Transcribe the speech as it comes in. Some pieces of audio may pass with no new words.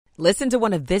Listen to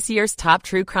one of this year's top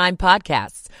true crime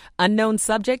podcasts. Unknown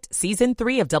Subject, Season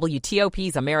 3 of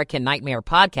WTOP's American Nightmare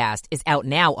podcast is out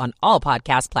now on all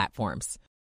podcast platforms.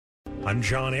 I'm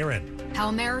John Aaron. How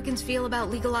Americans feel about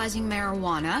legalizing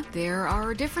marijuana. There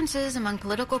are differences among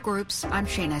political groups. I'm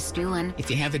Shayna Stulin.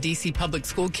 If you have a D.C. public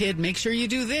school kid, make sure you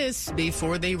do this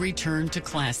before they return to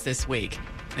class this week.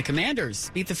 The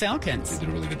Commanders beat the Falcons. They did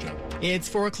a really good job. It's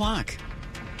 4 o'clock.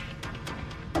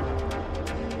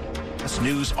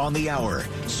 News on the Hour,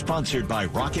 sponsored by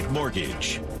Rocket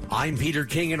Mortgage. I'm Peter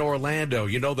King in Orlando.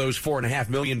 You know those 4.5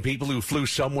 million people who flew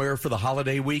somewhere for the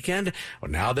holiday weekend?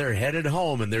 Well, now they're headed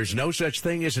home, and there's no such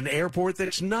thing as an airport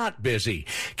that's not busy.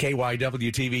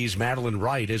 KYW-TV's Madeline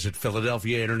Wright is at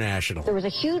Philadelphia International. There was a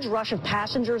huge rush of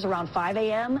passengers around 5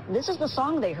 a.m. This is the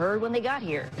song they heard when they got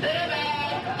here.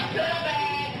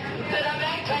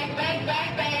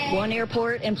 One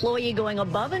airport employee going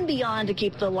above and beyond to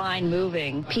keep the line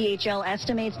moving. PHL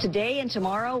estimates today and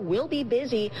tomorrow will be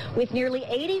busy with nearly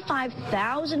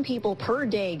 85,000 people per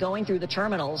day going through the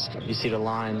terminals. You see the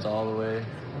lines all the way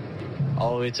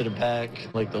to the back,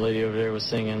 like the lady over there was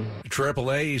singing.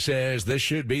 AAA says this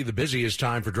should be the busiest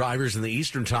time for drivers in the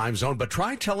Eastern time zone, but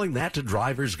try telling that to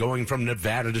drivers going from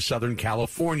Nevada to Southern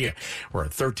California, where a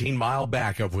 13-mile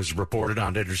backup was reported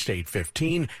on Interstate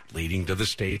 15, leading to the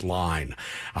state line.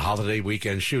 A holiday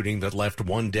weekend shooting that left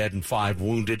 1 dead and 5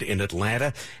 wounded in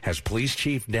Atlanta has Police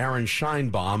Chief Darren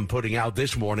Scheinbaum putting out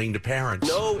this warning to parents.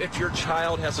 Know if your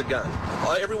child has a gun.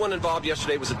 Everyone involved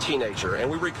yesterday was a teenager, and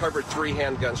we recovered 3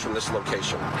 handguns from this location.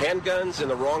 Handguns in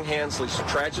the wrong hands leads to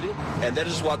tragedy, and that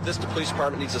is what this police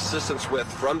department needs assistance with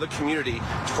from the community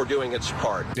for doing its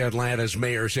part. Atlanta's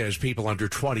mayor says people under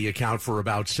 20 account for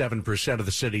about 7% of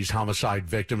the city's homicide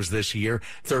victims this year,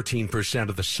 13%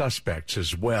 of the suspects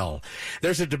as well.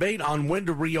 There's a debate on when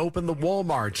to reopen the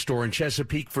Walmart store in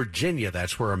Chesapeake, Virginia.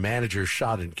 That's where a manager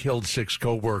shot and killed 6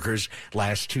 co-workers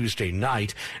last Tuesday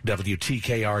night.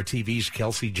 WTKR-TV's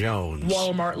Kelsey Jones.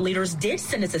 Walmart leaders did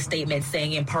send us a statement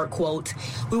saying, in part, quote,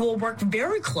 "We will work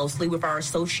very closely with our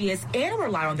associates and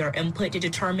rely on their input to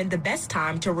determine the best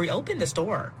time to reopen the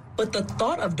store." But the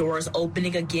thought of doors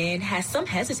opening again has some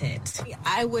hesitance.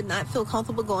 I would not feel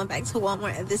comfortable going back to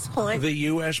Walmart at this point. The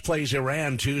U.S. plays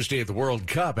Iran Tuesday at the World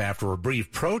Cup after a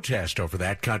brief protest over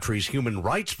that country's human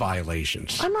rights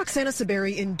violations. I'm Roxana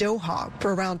Saberi in Doha.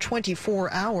 For around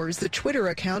 24 hours, the Twitter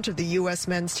account of the U.S.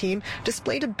 men's team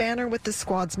displayed a banner with the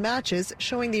squad's matches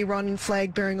showing the Iranian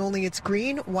flag bearing only its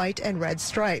green, white, and red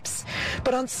stripes.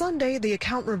 But on Sunday, the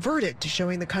account reverted to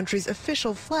showing the country's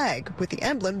official flag with the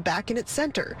emblem back in its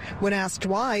center. When asked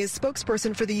why, a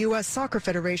spokesperson for the U.S. Soccer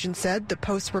Federation said the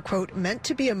posts were, quote, meant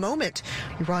to be a moment.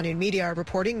 Iranian media are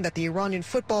reporting that the Iranian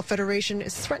Football Federation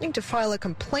is threatening to file a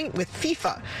complaint with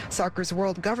FIFA, soccer's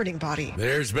world governing body.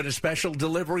 There's been a special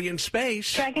delivery in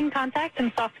space. Dragon contact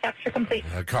and soft capture complete.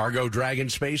 A cargo Dragon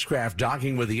spacecraft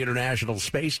docking with the International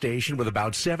Space Station with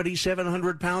about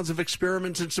 7,700 pounds of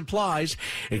experiments and supplies,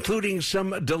 including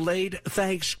some delayed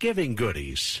Thanksgiving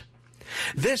goodies.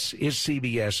 This is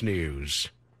CBS News.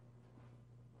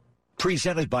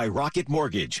 Presented by Rocket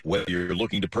Mortgage. Whether you're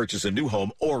looking to purchase a new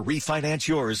home or refinance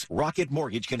yours, Rocket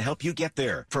Mortgage can help you get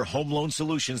there. For home loan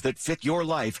solutions that fit your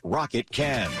life, Rocket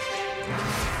can.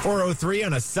 4:03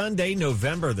 on a Sunday,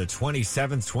 November the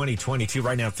 27th, 2022.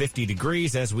 Right now, 50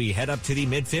 degrees as we head up to the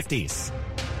mid-50s.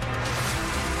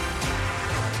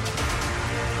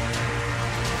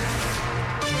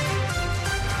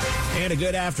 And a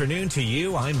good afternoon to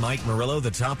you. I'm Mike Murillo.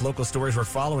 The top local stories we're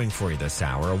following for you this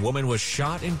hour. A woman was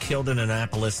shot and killed in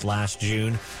Annapolis last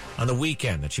June on the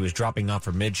weekend that she was dropping off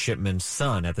her midshipman's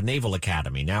son at the Naval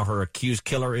Academy. Now her accused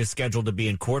killer is scheduled to be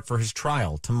in court for his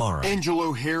trial tomorrow.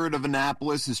 Angelo Herod of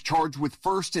Annapolis is charged with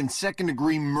first and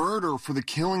second-degree murder for the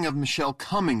killing of Michelle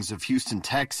Cummings of Houston,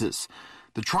 Texas.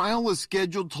 The trial is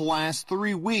scheduled to last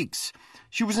 3 weeks.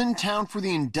 She was in town for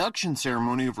the induction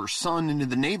ceremony of her son into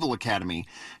the Naval Academy.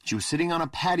 She was sitting on a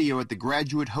patio at the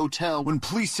Graduate Hotel when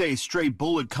police say a stray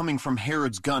bullet coming from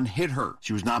Herod's gun hit her.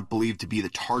 She was not believed to be the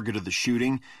target of the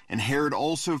shooting, and Herod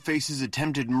also faces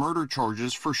attempted murder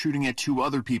charges for shooting at 2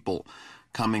 other people.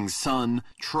 Cummings' son,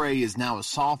 Trey, is now a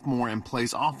sophomore and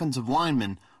plays offensive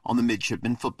lineman on the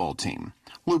midshipman football team.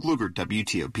 Luke Lugert,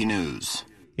 WTOP News.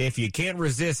 If you can't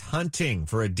resist hunting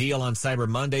for a deal on Cyber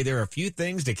Monday, there are a few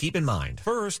things to keep in mind.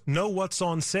 First, know what's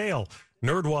on sale.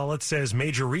 NerdWallet says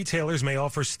major retailers may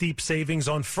offer steep savings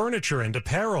on furniture and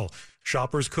apparel.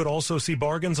 Shoppers could also see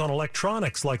bargains on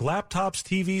electronics like laptops,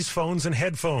 TVs, phones, and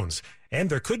headphones. And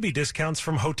there could be discounts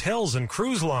from hotels and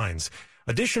cruise lines.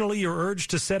 Additionally, you're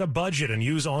urged to set a budget and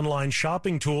use online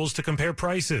shopping tools to compare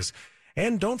prices.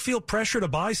 And don't feel pressure to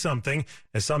buy something,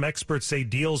 as some experts say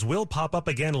deals will pop up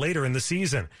again later in the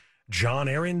season. John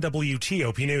Aaron,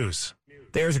 WTOP News.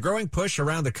 There's a growing push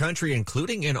around the country,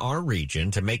 including in our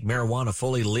region, to make marijuana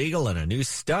fully legal, and a new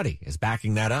study is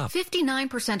backing that up.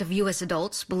 59% of U.S.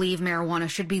 adults believe marijuana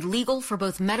should be legal for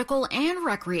both medical and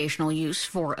recreational use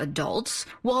for adults,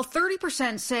 while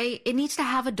 30% say it needs to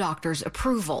have a doctor's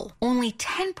approval. Only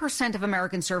 10% of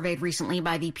Americans surveyed recently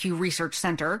by the Pew Research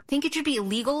Center think it should be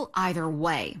illegal either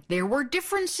way. There were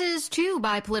differences, too,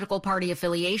 by political party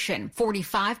affiliation.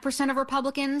 45% of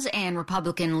Republicans and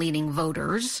Republican-leaning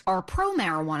voters are pro-marijuana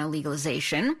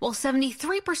legalization, while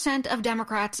 73% of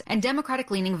Democrats and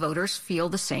Democratic-leaning voters feel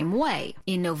the same way.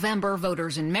 In November,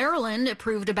 voters in Maryland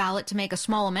approved a ballot to make a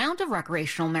small amount of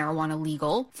recreational marijuana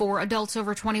legal. For adults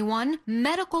over 21,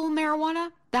 medical marijuana,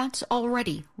 that's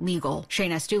already legal.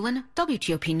 Shayna Estulin,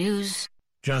 WTOP News.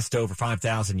 Just over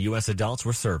 5,000 U.S. adults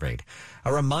were surveyed.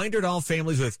 A reminder to all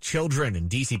families with children in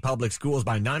D.C. public schools,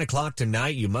 by 9 o'clock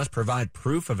tonight, you must provide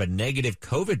proof of a negative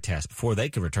COVID test before they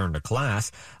can return to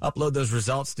class. Upload those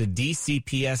results to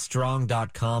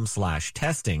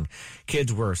dcpsstrong.com/testing.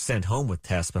 Kids were sent home with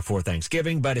tests before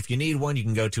Thanksgiving, but if you need one, you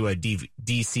can go to a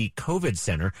D.C. COVID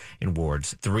center in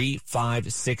wards 3,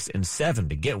 5, 6, and 7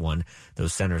 to get one.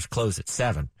 Those centers close at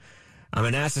 7. A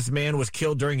Manassas man was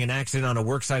killed during an accident on a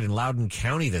worksite in Loudoun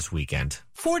County this weekend.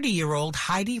 40-year-old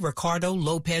Heidi Ricardo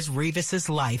Lopez Rivas'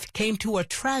 life came to a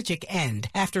tragic end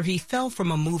after he fell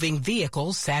from a moving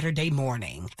vehicle Saturday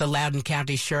morning. The Loudoun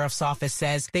County Sheriff's Office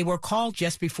says they were called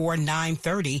just before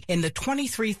 9:30 in the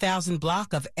 23,000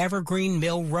 block of Evergreen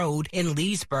Mill Road in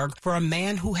Leesburg for a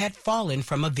man who had fallen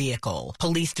from a vehicle.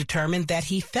 Police determined that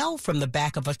he fell from the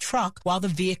back of a truck while the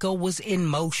vehicle was in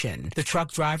motion. The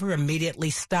truck driver immediately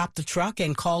stopped the truck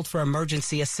and called for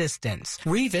emergency assistance.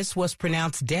 Rivas was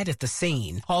pronounced dead at the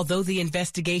scene. Although the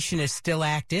investigation is still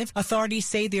active, authorities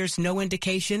say there's no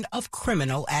indication of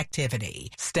criminal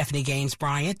activity. Stephanie Gaines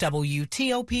Bryant,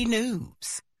 WTOP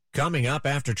News. Coming up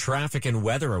after traffic and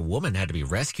weather, a woman had to be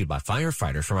rescued by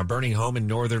firefighters from a burning home in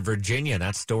Northern Virginia.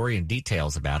 That story and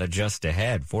details about it just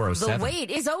ahead. 407. The wait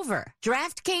is over.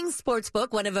 DraftKings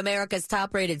Sportsbook, one of America's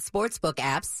top-rated sportsbook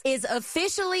apps, is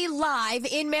officially live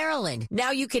in Maryland.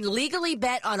 Now you can legally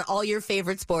bet on all your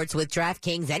favorite sports with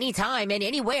DraftKings anytime and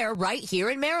anywhere right here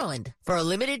in Maryland. For a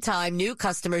limited time, new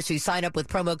customers who sign up with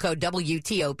promo code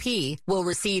WTOP will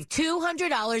receive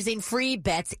 $200 in free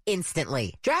bets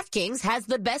instantly. DraftKings has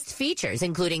the best features,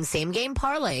 including same-game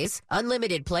parlays,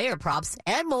 unlimited player props,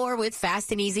 and more with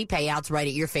fast and easy payouts right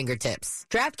at your fingertips.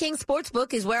 DraftKings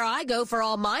Sportsbook is where I go for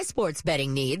all my sports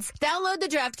betting needs. Download the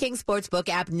DraftKings Sportsbook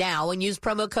app now and use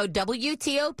promo code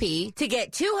WTOP to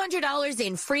get $200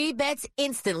 in free bets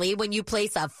instantly when you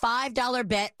place a $5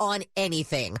 bet on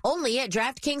anything. Only at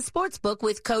DraftKings Sportsbook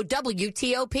with code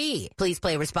WTOP. Please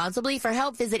play responsibly. For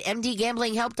help, visit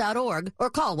mdgamblinghelp.org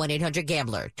or call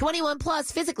 1-800-GAMBLER. 21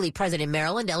 plus, physically present in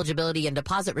Maryland. Eligibility and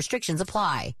deposit restrictions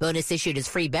apply. Bonus issued as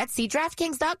free bets. See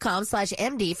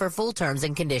DraftKings.com/MD for full terms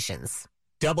and conditions.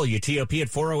 WTOP at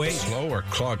 408. Slow or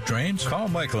clogged drains? Call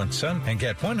Michael & Son and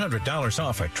get $100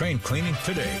 off a drain cleaning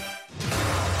today.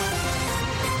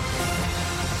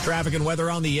 Traffic and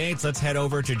weather on the 8th. Let's head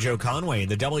over to Joe Conway in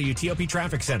the WTOP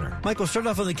Traffic Center. Michael, start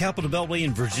off on the Capitol Beltway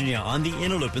in Virginia on the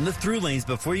inner loop in the through lanes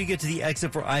before you get to the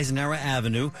exit for Eisenhower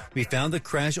Avenue. We found the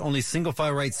crash. Only single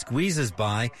file right squeezes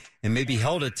by and may be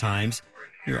held at times.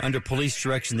 You're under police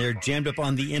direction there, jammed up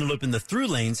on the inner loop in the through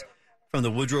lanes from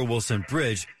the Woodrow Wilson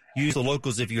Bridge. Use the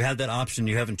locals if you have that option.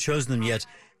 You haven't chosen them yet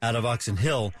out of Oxon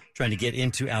Hill, trying to get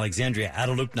into Alexandria.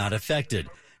 Outer loop not affected.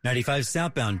 95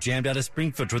 southbound, jammed out of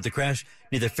Springfield toward the crash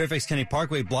near the Fairfax County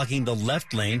Parkway, blocking the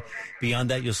left lane.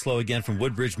 Beyond that, you'll slow again from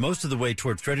Woodbridge most of the way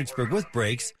toward Fredericksburg with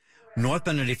brakes.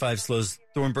 Northbound 95 slows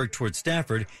Thornburg towards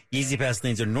Stafford. Easy pass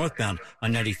lanes are northbound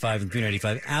on 95 and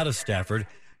 395 out of Stafford.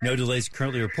 No delays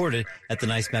currently reported at the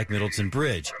Nice-Mac Middleton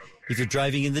Bridge. If you're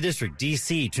driving in the district,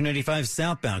 D.C., 295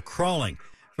 southbound, crawling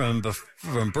from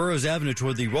Burroughs Avenue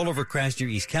toward the rollover crash near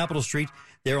East Capitol Street.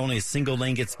 There only a single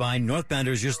lane gets by.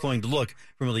 Northbounders, you're slowing to look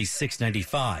from at least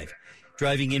 695.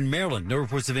 Driving in Maryland, no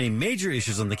reports of any major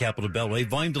issues on the Capitol Beltway.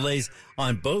 Volume delays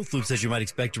on both loops, as you might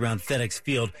expect, around FedEx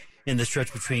Field in the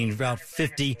stretch between Route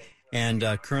 50 and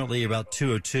currently about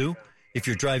 202. If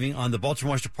you're driving on the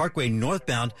Baltimore-Washington Parkway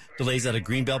northbound, delays out of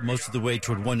Greenbelt most of the way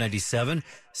toward 197.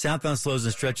 Southbound slows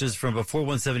and stretches from before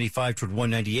 175 toward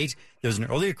 198. There was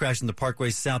an earlier crash in the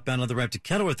Parkway southbound on the ramp to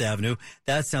Kenilworth Avenue.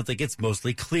 That sounds like it's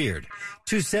mostly cleared.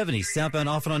 270 southbound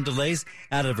often on delays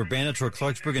out of Urbana toward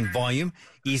Clarksburg and Volume.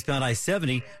 Eastbound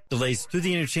I-70 delays through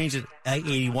the interchange at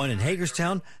I-81 in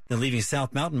Hagerstown, then leaving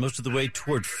South Mountain most of the way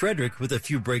toward Frederick with a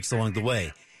few breaks along the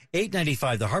way.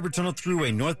 895, the Harbor Tunnel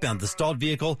Thruway northbound. The stalled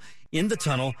vehicle in the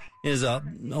tunnel is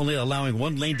only allowing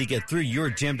one lane to get through. You're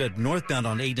jammed up northbound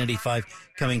on 895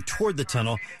 coming toward the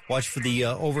tunnel. Watch for the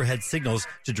overhead signals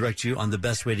to direct you on the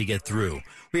best way to get through.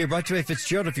 We are brought to you by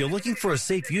Fitzgerald. If you're looking for a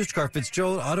safe used car,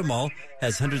 Fitzgerald Auto Mall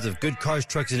has hundreds of good cars,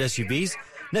 trucks, and SUVs.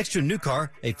 Next to a new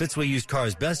car, a Fitzway used car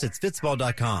is best. It's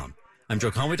fitzmall.com. I'm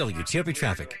Joe Conway, WTOP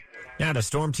Traffic. Now to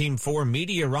Storm Team 4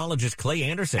 meteorologist Clay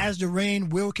Anderson. As the rain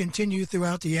will continue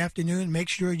throughout the afternoon, make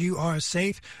sure you are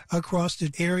safe across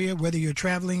the area, whether you're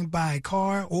traveling by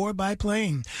car or by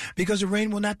plane, because the rain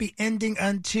will not be ending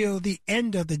until the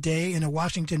end of the day in the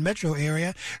Washington metro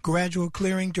area. Gradual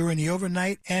clearing during the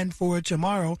overnight, and for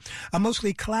tomorrow, a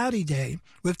mostly cloudy day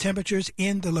with temperatures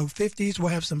in the low 50s. We'll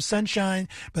have some sunshine,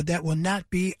 but that will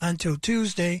not be until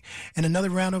Tuesday, and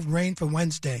another round of rain for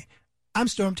Wednesday. I'm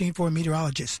Storm Team 4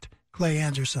 meteorologist Clay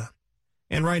Anderson.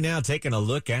 And right now, taking a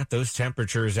look at those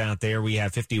temperatures out there, we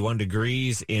have 51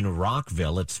 degrees in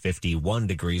Rockville. It's 51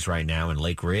 degrees right now in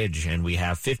Lake Ridge. And we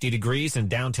have 50 degrees in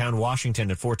downtown Washington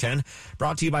at 410.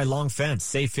 Brought to you by Long Fence.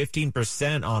 Save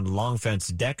 15% on Long Fence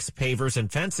decks, pavers,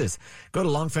 and fences. Go to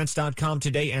longfence.com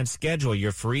today and schedule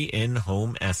your free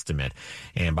in-home estimate.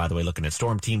 And by the way, looking at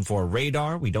Storm Team 4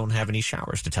 radar, we don't have any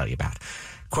showers to tell you about.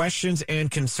 Questions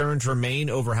and concerns remain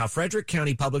over how Frederick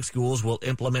County Public Schools will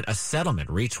implement a settlement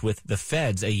reached with the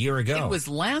feds a year ago. It was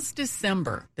last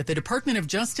December that the Department of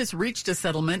Justice reached a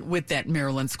settlement with that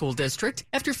Maryland school district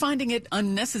after finding it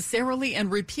unnecessarily and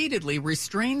repeatedly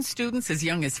restrained students as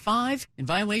young as 5 in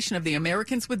violation of the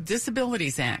Americans with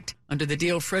Disabilities Act. Under the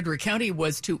deal, Frederick County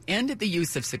was to end the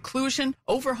use of seclusion,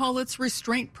 overhaul its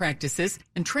restraint practices,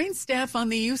 and train staff on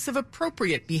the use of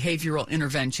appropriate behavioral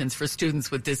interventions for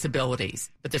students with disabilities.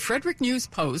 But the Frederick News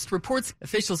Post reports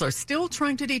officials are still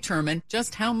trying to determine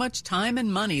just how much time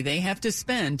and money they have to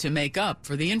spend to make up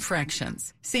for the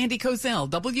infractions. Sandy Kozel,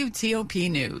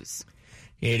 WTOP News.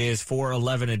 It is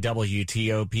 4:11 at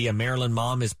WTOP. A Maryland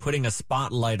mom is putting a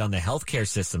spotlight on the healthcare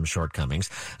system's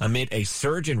shortcomings amid a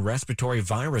surge in respiratory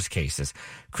virus cases.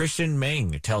 Christian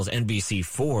Meng tells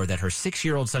NBC4 that her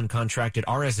 6-year-old son contracted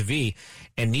RSV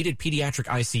and needed pediatric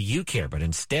ICU care, but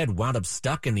instead wound up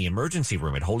stuck in the emergency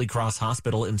room at Holy Cross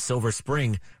Hospital in Silver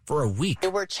Spring for a week. They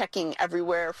were checking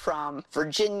everywhere from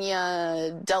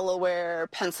Virginia, Delaware,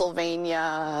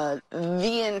 Pennsylvania,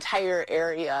 the entire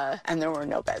area, and there were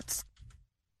no beds.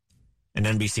 An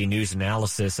NBC News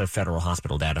analysis of federal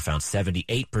hospital data found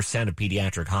 78% of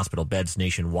pediatric hospital beds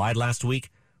nationwide last week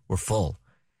were full.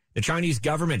 The Chinese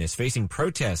government is facing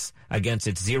protests against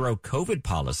its zero COVID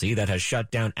policy that has shut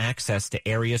down access to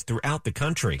areas throughout the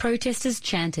country. Protesters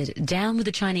chanted, "Down with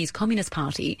the Chinese Communist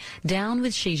Party, down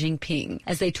with Xi Jinping,"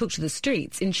 as they took to the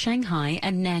streets in Shanghai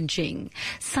and Nanjing.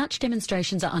 Such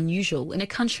demonstrations are unusual in a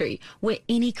country where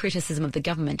any criticism of the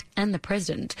government and the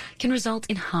president can result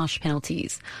in harsh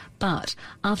penalties. But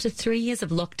after 3 years of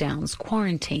lockdowns,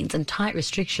 quarantines and tight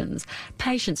restrictions,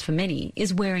 patience for many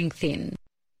is wearing thin.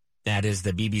 That is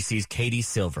the BBC's Katie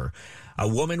Silver. A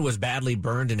woman was badly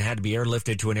burned and had to be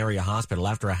airlifted to an area hospital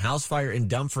after a house fire in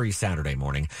Dumfries Saturday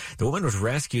morning. The woman was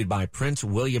rescued by Prince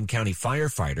William County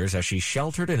firefighters as she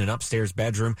sheltered in an upstairs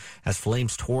bedroom as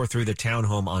flames tore through the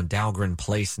townhome on Dahlgren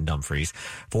Place in Dumfries.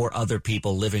 4 other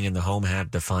people living in the home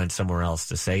had to find somewhere else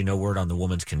to stay. No word on the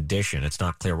woman's condition. It's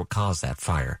not clear what caused that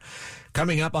fire.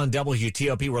 Coming up on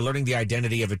WTOP, we're learning the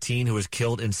identity of a teen who was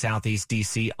killed in Southeast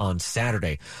D.C. on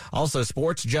Saturday. Also,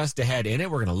 sports just ahead in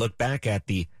it. We're going to look back at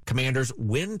the Commanders'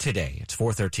 win today. It's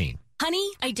 4:13.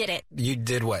 Honey, I did it. You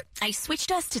did what? I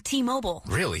switched us to T-Mobile.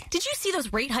 Really? Did you see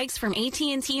those rate hikes from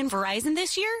AT&T and Verizon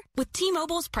this year? With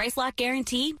T-Mobile's Price Lock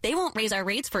Guarantee, they won't raise our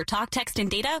rates for talk, text,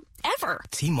 and data ever.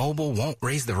 T-Mobile won't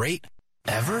raise the rate?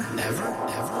 Ever? Happy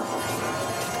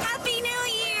New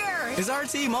Year! Is our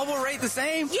T-Mobile rate the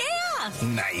same? Yeah!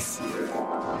 Nice.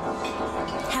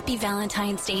 Happy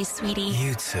Valentine's Day, sweetie.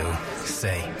 You too.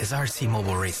 Say, is our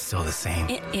T-Mobile rate still the same?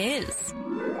 It is.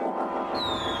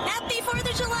 Happy 4th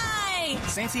of July!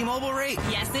 Same T-Mobile rate?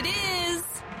 Yes, it is.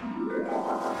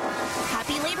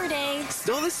 Happy Labor Day.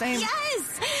 Still the same?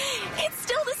 Yes! It's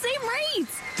still the same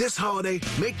rates. This holiday,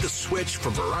 make the switch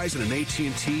from Verizon and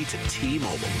AT&T to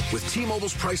T-Mobile. With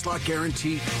T-Mobile's Price Lock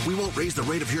Guarantee, we won't raise the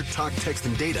rate of your talk, text,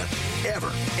 and data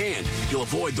ever. And you'll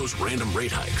avoid those random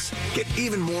rate hikes. Get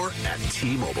even more at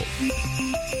T-Mobile.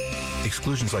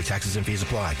 Exclusions like taxes and fees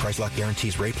apply. Price Lock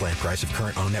guarantees rate plan price of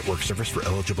current on-network service for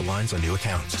eligible lines on new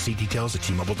accounts. See details at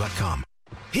T-Mobile.com.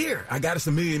 Here, I got us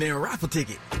a millionaire raffle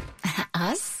ticket.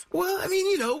 Us? Well, I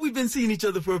mean, we've been seeing each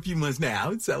other for a few months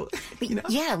now, so,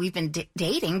 Yeah, we've been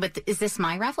dating, but is this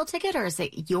my raffle ticket or is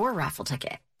it your raffle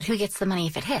ticket? Who gets the money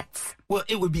if it hits? Well,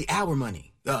 it would be our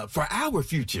money, for our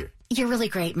future. You're really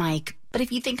great, Mike. But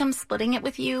if you think I'm splitting it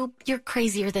with you, you're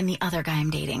crazier than the other guy I'm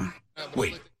dating.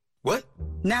 Wait, what?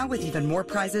 Now with even more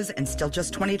prizes and still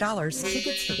just $20.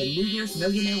 Tickets for the New Year's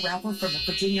Millionaire raffle from the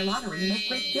Virginia Lottery make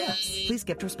great gifts. Please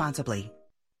gift responsibly.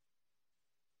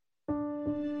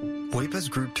 WAEPA's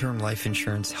group term life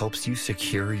insurance helps you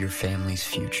secure your family's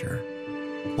future.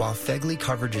 While FEGLI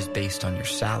coverage is based on your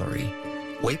salary,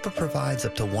 WAEPA provides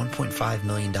up to $1.5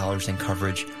 million in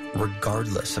coverage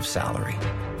regardless of salary.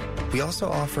 We also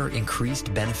offer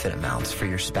increased benefit amounts for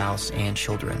your spouse and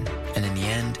children, and in the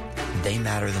end, they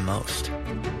matter the most.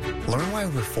 Learn why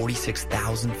over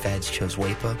 46,000 feds chose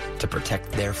WAEPA to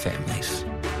protect their families.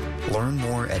 Learn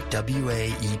more at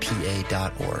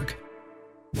waepa.org.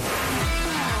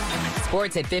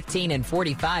 Sports at 15 and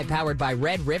 45, powered by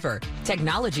Red River.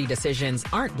 Technology decisions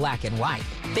aren't black and white.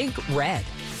 Think red.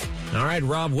 All right,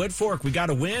 Rob Woodfork, we got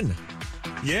to win.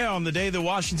 Yeah, on the day the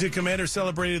Washington Commanders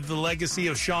celebrated the legacy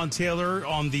of Sean Taylor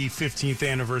on the 15th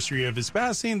anniversary of his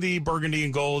passing, the Burgundy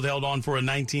and Gold held on for a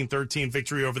 19-13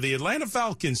 victory over the Atlanta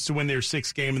Falcons to win their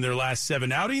sixth game in their last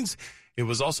 7 outings. It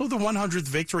was also the 100th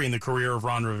victory in the career of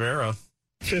Ron Rivera.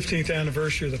 15th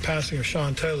anniversary of the passing of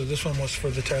Sean Taylor. This one was for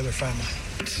the Taylor family.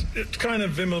 It's kind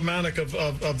of emblematic of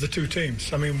the two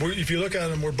teams. I mean, if you look at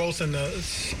them, we're both in the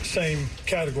same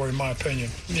category, in my opinion.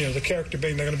 You know, the character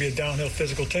being they're going to be a downhill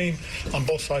physical team on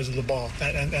both sides of the ball,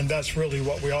 and that's really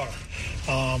what we are.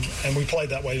 And we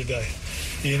played that way today.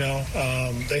 You know,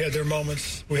 they had their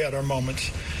moments, we had our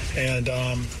moments, and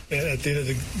at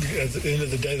the end of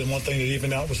the day, the one thing that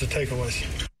evened out was the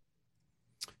takeaways.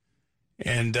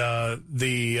 And the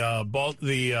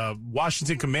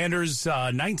Washington Commanders,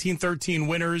 19-13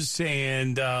 winners,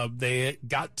 and they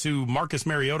got to Marcus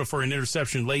Mariota for an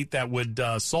interception late that would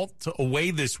salt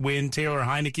away this win. Taylor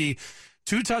Heineke,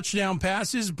 2 touchdown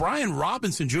passes. Brian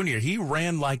Robinson Jr., he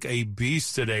ran like a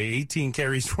beast today, 18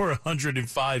 carries for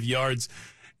 105 yards.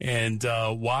 And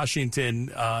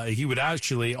Washington, he would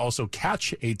actually also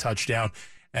catch a touchdown.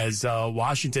 As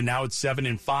Washington now at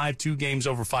 7-5, 2 games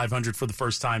over 500 for the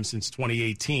first time since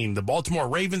 2018. The Baltimore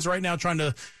Ravens right now trying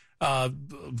to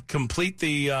complete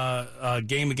the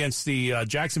game against the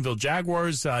Jacksonville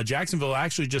Jaguars. Jacksonville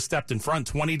actually just stepped in front,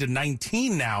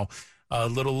 20-19 now. A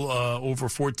little over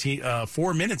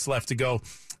 4 minutes left to go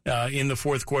in the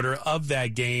fourth quarter of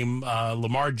that game.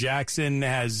 Lamar Jackson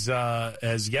has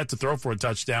yet to throw for a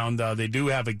touchdown. They do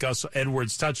have a Gus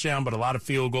Edwards touchdown, but a lot of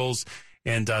field goals.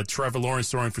 And Trevor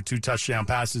Lawrence throwing for 2 touchdown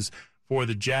passes for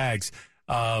the Jags.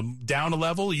 Down a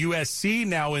level, USC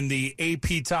now in the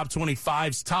AP Top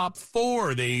 25's top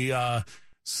 4. They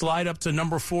slide up to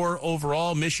number 4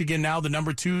 overall. Michigan now the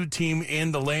number 2 team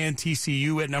in the land.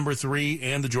 TCU at number 3.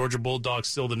 And the Georgia Bulldogs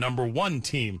still the number 1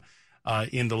 team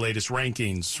in the latest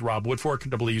rankings. Rob Woodfork,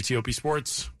 WTOP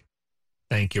Sports.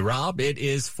 Thank you, Rob. It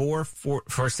is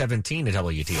 4:17 at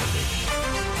WTOP.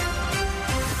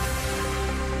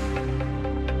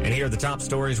 And here are the top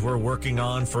stories we're working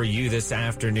on for you this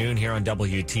afternoon here on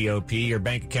WTOP. Your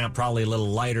bank account probably a little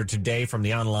lighter today from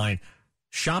the online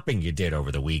shopping you did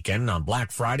over the weekend. On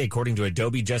Black Friday, according to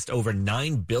Adobe, just over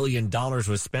 $9 billion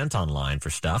was spent online for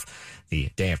stuff.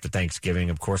 The day after Thanksgiving,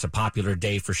 of course, a popular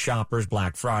day for shoppers,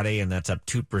 Black Friday, and that's up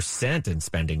 2% in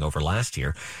spending over last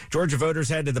year. Georgia voters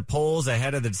head to the polls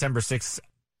ahead of the December 6th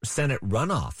Senate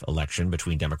runoff election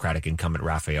between Democratic incumbent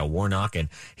Raphael Warnock and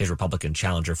his Republican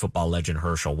challenger, football legend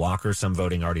Herschel Walker. Some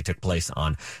voting already took place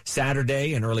on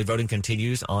Saturday, and early voting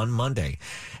continues on Monday.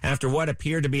 After what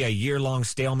appeared to be a year-long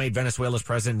stalemate, Venezuela's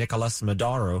President Nicolas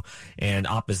Maduro and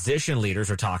opposition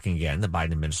leaders are talking again. The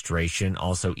Biden administration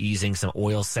also easing some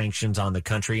oil sanctions on the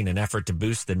country in an effort to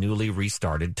boost the newly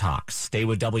restarted talks. Stay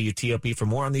with WTOP for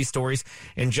more on these stories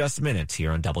in just minutes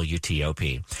here on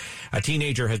WTOP. A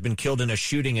teenager has been killed in a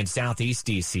shooting in Southeast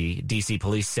D.C. D.C.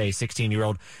 police say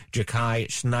 16-year-old Jakai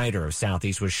Schneider of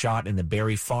Southeast was shot in the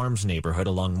Berry Farms neighborhood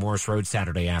along Morris Road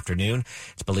Saturday afternoon.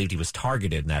 It's believed he was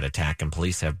targeted in that attack, and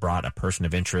police have brought a person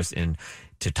of interest in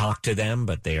to talk to them,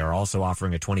 but they are also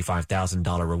offering a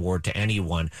 $25,000 reward to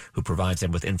anyone who provides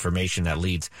them with information that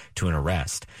leads to an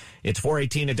arrest. It's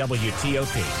 4:18 at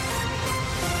WTOP.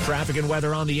 Traffic and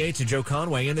weather on the 8th to Joe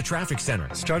Conway in the traffic center.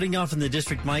 Starting off in the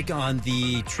district, Mike, on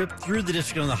the trip through the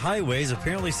district on the highways,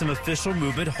 apparently some official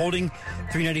movement holding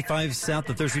 395 south,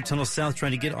 the 3rd Street Tunnel South,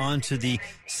 trying to get onto the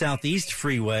Southeast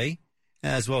Freeway,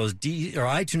 as well as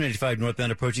I-295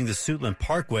 northbound approaching the Suitland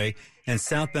Parkway, and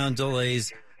southbound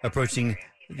delays approaching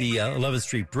the 11th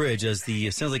Street Bridge as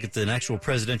sounds like it's an actual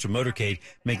presidential motorcade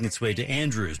making its way to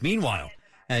Andrews. Meanwhile,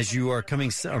 as you are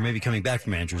coming, or maybe coming back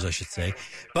from Andrews, I should say.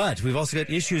 But we've also got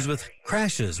issues with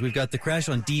crashes. We've got the crash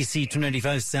on DC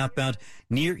 295 southbound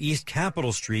near East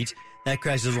Capitol Street. That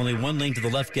crash is only one lane to the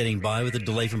left getting by with a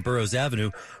delay from Burroughs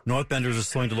Avenue. Northbounders are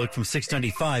slowing to look from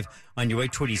 695 on your way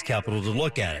toward East Capitol to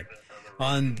look at it.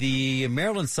 On the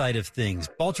Maryland side of things,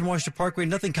 Baltimore-Washington Parkway,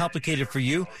 nothing complicated for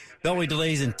you. Beltway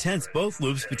delays intense both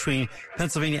loops between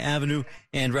Pennsylvania Avenue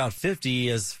and Route 50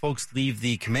 as folks leave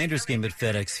the Commanders game at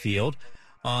FedEx Field.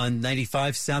 On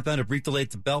 95 southbound, a brief delay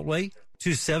at the Beltway.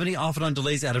 270 often on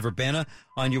delays out of Urbana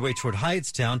on your way toward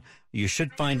Hyattstown. You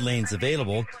should find lanes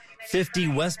available. 50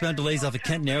 westbound delays off of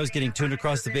Kent Narrows getting tuned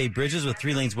across the Bay Bridges with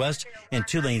 3 lanes west and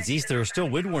 2 lanes east. There are still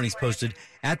wind warnings posted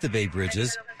at the Bay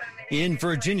Bridges. In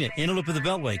Virginia, in a loop of the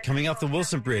Beltway, coming off the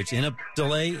Wilson Bridge, in a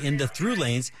delay in the through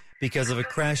lanes because of a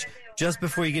crash just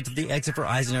before you get to the exit for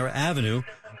Eisenhower Avenue.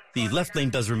 The left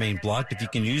lane does remain blocked. If you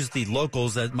can use the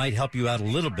locals, that might help you out a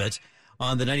little bit.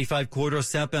 On the 95 corridor,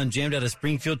 southbound jammed out of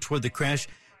Springfield toward the crash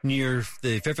near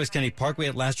the Fairfax County Parkway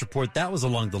at last report. That was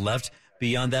along the left.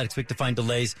 Beyond that, expect to find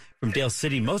delays from Dale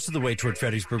City most of the way toward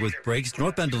Fredericksburg with breaks.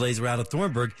 Northbound delays are out of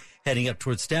Thornburg, heading up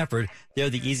towards Stafford.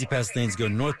 There, the easy pass lanes go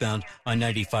northbound on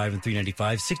 95 and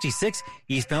 395. 66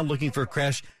 eastbound, looking for a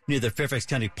crash near the Fairfax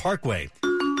County Parkway.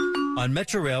 On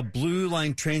Metro Rail, Blue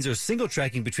Line trains are single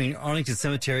tracking between Arlington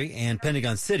Cemetery and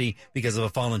Pentagon City because of a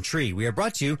fallen tree. We are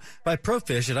brought to you by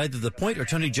ProFish at either The Point or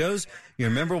Tony Joe's. Your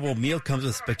memorable meal comes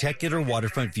with spectacular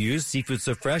waterfront views, seafood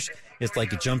so fresh it's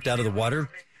like it jumped out of the water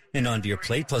and onto your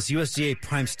plate, plus USDA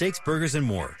prime steaks, burgers, and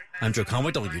more. I'm Joe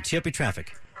Conway, WTOP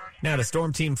Traffic. Now to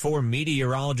Storm Team 4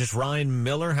 meteorologist Ryan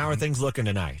Miller. How are things looking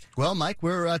tonight? Well, Mike,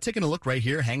 we're taking a look right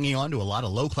here, hanging on to a lot of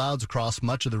low clouds across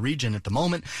much of the region at the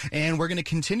moment, and we're going to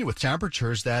continue with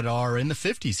temperatures that are in the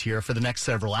 50s here for the next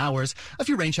several hours. A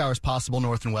few rain showers possible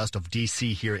north and west of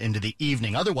D.C. here into the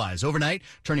evening. Otherwise, overnight,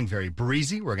 turning very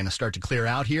breezy. We're going to start to clear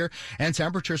out here, and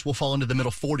temperatures will fall into the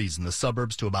middle 40s in the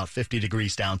suburbs to about 50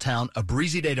 degrees downtown. A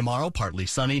breezy day tomorrow, partly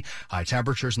sunny. High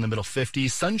temperatures in the middle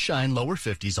 50s. Sunshine, lower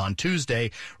 50s on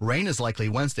Tuesday. Rain is likely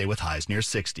Wednesday with highs near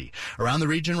 60. Around the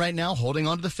region right now, holding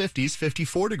on to the 50s,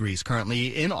 54 degrees currently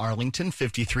in Arlington,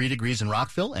 53 degrees in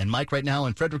Rockville, and Mike right now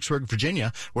in Fredericksburg,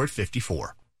 Virginia, we're at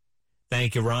 54.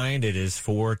 Thank you, Ryan. It is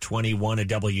 4:21 at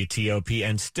WTOP,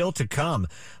 and still to come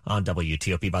on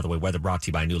WTOP. By the way, weather brought to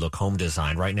you by New Look Home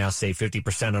Design. Right now, save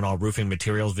 50% on all roofing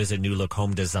materials. Visit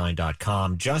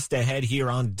newlookhomedesign.com. Just ahead here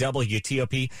on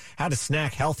WTOP, how to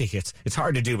snack healthy. It's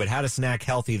hard to do, but how to snack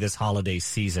healthy this holiday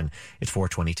season. It's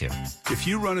 4:22. If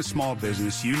you run a small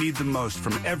business, you need the most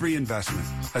from every investment.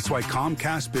 That's why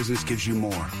Comcast Business gives you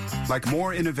more. Like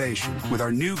more innovation with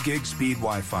our new gig speed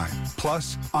Wi-Fi,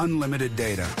 plus unlimited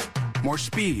data. More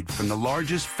speed from the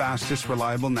largest, fastest,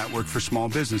 reliable network for small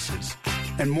businesses.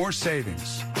 And more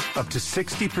savings, up to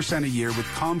 60% a year with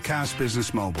Comcast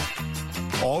Business Mobile.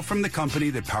 All from the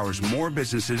company that powers more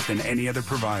businesses than any other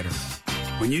provider.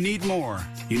 When you need more,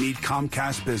 you need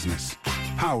Comcast Business,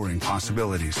 powering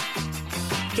possibilities.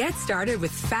 Get started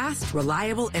with fast,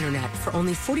 reliable internet for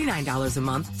only $49 a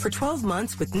month for 12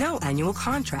 months with no annual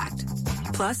contract.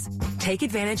 Plus, take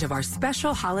advantage of our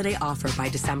special holiday offer by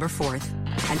December 4th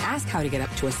and ask how to get up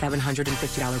to a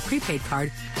 $750 prepaid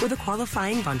card with a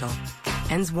qualifying bundle.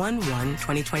 Ends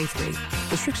 1/1/2023.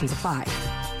 Restrictions apply.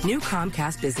 New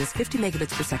Comcast Business 50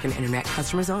 megabits per second internet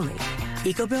customers only.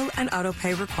 EcoBill and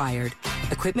autopay required.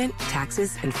 Equipment,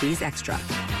 taxes, and fees extra.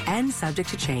 And subject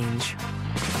to change.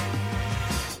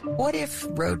 What if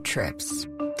road trips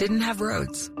didn't have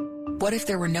roads? What if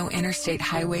there were no interstate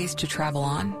highways to travel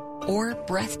on or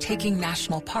breathtaking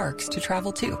national parks to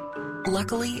travel to?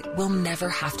 Luckily, we'll never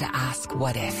have to ask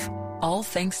what if, all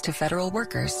thanks to federal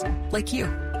workers like you.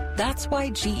 That's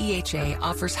why GEHA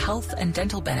offers health and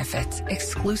dental benefits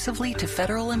exclusively to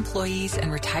federal employees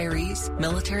and retirees,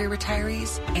 military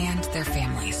retirees, and their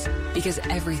families. Because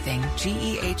everything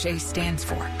GEHA stands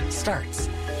for starts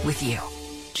with you.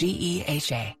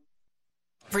 GEHA.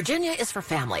 Virginia is for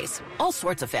families, all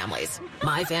sorts of families.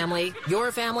 My family, your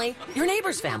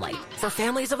neighbor's family, for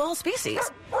families of all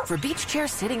species, for beach chair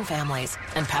sitting families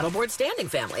and paddleboard standing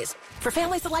families, for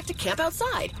families that like to camp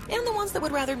outside and the ones that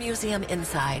would rather museum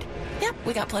inside. Yep,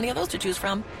 we got plenty of those to choose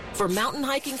from. For mountain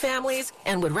hiking families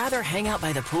and would rather hang out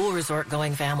by the pool resort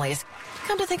going families.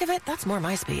 Come to think of it, that's more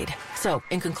my speed. So,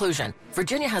 in conclusion,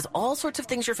 Virginia has all sorts of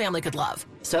things your family could love.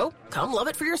 So, come love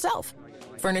it for yourself.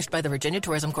 Furnished by the Virginia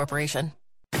Tourism Corporation.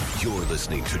 You're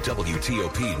listening to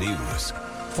WTOP News.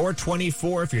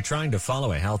 424, if you're trying to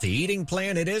follow a healthy eating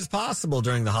plan, it is possible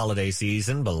during the holiday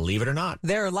season, believe it or not.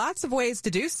 There are lots of ways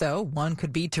to do so. One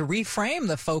could be to reframe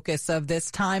the focus of this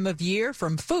time of year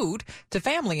from food to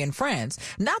family and friends.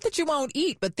 Not that you won't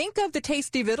eat, but think of the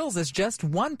tasty vittles as just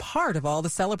one part of all the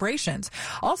celebrations.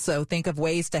 Also, think of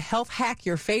ways to health hack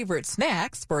your favorite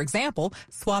snacks. For example,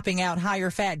 swapping out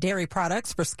higher fat dairy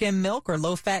products for skim milk or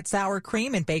low fat sour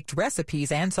cream in baked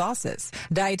recipes and sauces.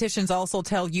 Dietitians also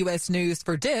tell U.S. News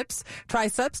for dips, try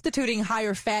substituting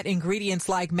higher fat ingredients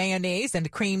like mayonnaise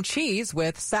and cream cheese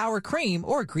with sour cream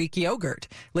or Greek yogurt.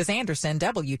 Liz Anderson,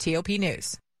 WTOP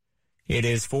News. It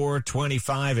is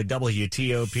 4:25 at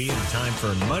WTOP and time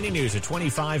for Money News at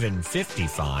 25 and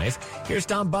 55. Here's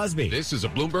Tom Busby. This is a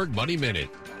Bloomberg Money Minute.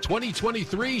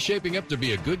 2023 shaping up to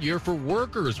be a good year for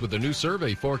workers, with a new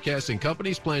survey forecasting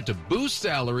companies plan to boost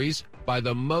salaries by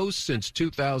the most since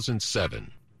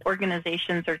 2007.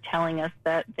 Organizations are telling us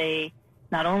that they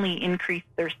not only increased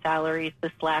their salaries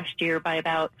this last year by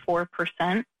about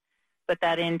 4%, but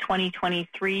that in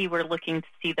 2023, we're looking to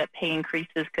see that pay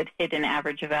increases could hit an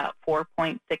average of about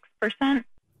 4.6%.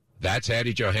 That's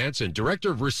Hattie Johansson,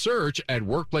 Director of Research at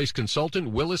workplace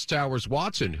consultant Willis Towers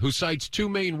Watson, who cites two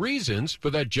main reasons for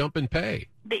that jump in pay.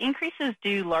 The increase is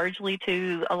due largely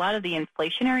to a lot of the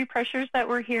inflationary pressures that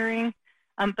we're hearing,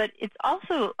 but it's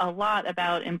also a lot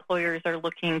about employers are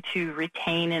looking to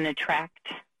retain and attract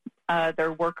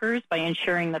their workers by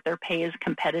ensuring that their pay is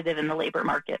competitive in the labor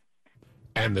market.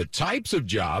 And the types of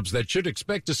jobs that should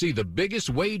expect to see the biggest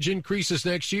wage increases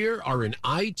next year are in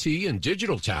IT and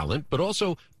digital talent, but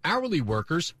also hourly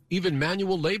workers, even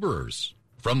manual laborers.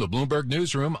 From the Bloomberg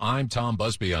Newsroom, I'm Tom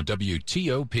Busby on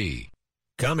WTOP.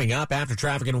 Coming up after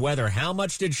traffic and weather, how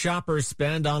much did shoppers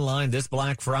spend online this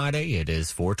Black Friday? It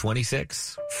is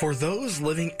 4:26. For those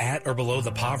living at or below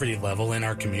the poverty level in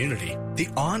our community, the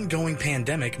ongoing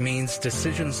pandemic means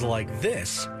decisions like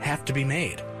this have to be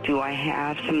made. Do I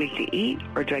have something to eat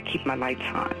or do I keep my lights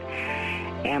on?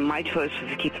 And my choice was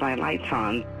to keep my lights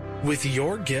on. With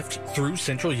your gift through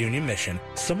Central Union Mission,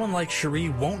 someone like Cherie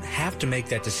won't have to make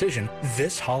that decision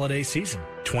this holiday season.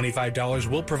 $25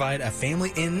 will provide a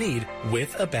family in need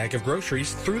with a bag of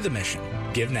groceries through the mission.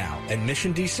 Give now at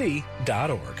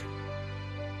missiondc.org.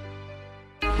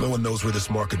 No one knows where this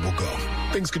market will go.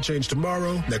 Things could change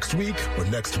tomorrow, next week, or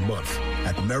next month.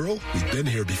 At Merrill, we've been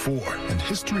here before, and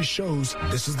history shows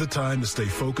this is the time to stay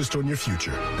focused on your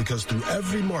future, because through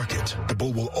every market, the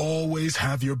bull will always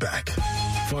have your back.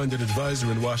 Find an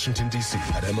advisor in Washington, D.C.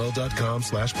 at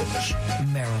ml.com/bullish.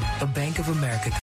 Merrill, a Bank of America